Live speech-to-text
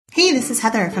Hey, this is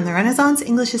Heather from the Renaissance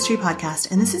English History Podcast,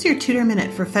 and this is your Tudor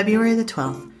Minute for February the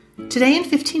 12th. Today in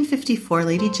 1554,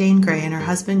 Lady Jane Grey and her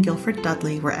husband Guilford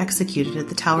Dudley were executed at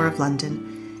the Tower of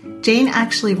London. Jane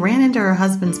actually ran into her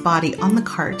husband's body on the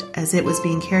cart as it was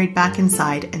being carried back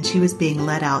inside and she was being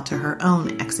led out to her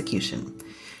own execution.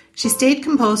 She stayed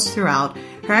composed throughout.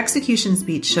 Her execution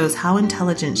speech shows how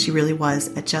intelligent she really was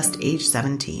at just age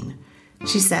 17.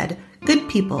 She said, "Good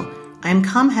people, I am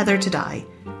come hither to die,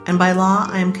 and by law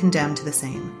I am condemned to the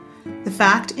same. The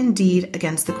fact indeed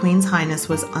against the Queen's Highness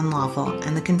was unlawful,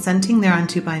 and the consenting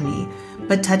thereunto by me.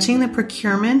 But touching the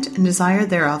procurement and desire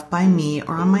thereof by me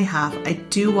or on my half, I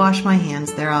do wash my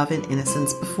hands thereof in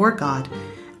innocence before God,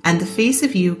 and the face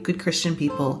of you, good Christian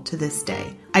people, to this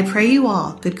day. I pray you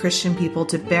all, good Christian people,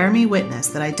 to bear me witness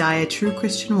that I die a true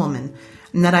Christian woman,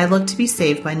 and that I look to be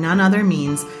saved by none other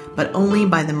means, but only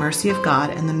by the mercy of God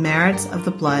and the merits of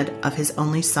the blood of his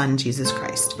only Son, Jesus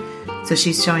Christ." So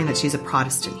she's showing that she's a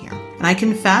Protestant here. "And I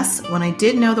confess, when I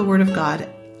did know the word of God,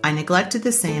 I neglected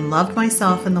the same, loved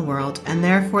myself and the world, and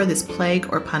therefore this plague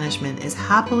or punishment is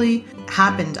happily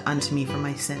happened unto me for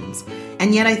my sins.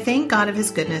 And yet I thank God of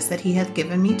his goodness that he hath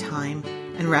given me time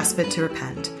and respite to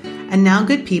repent. And now,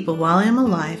 good people, while I am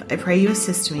alive, I pray you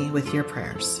assist me with your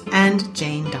prayers." And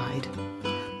Jane died.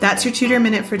 That's your Tudor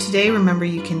Minute for today. Remember,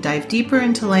 you can dive deeper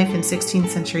into life in 16th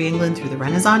century England through the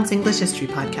Renaissance English History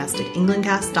Podcast at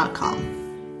englandcast.com.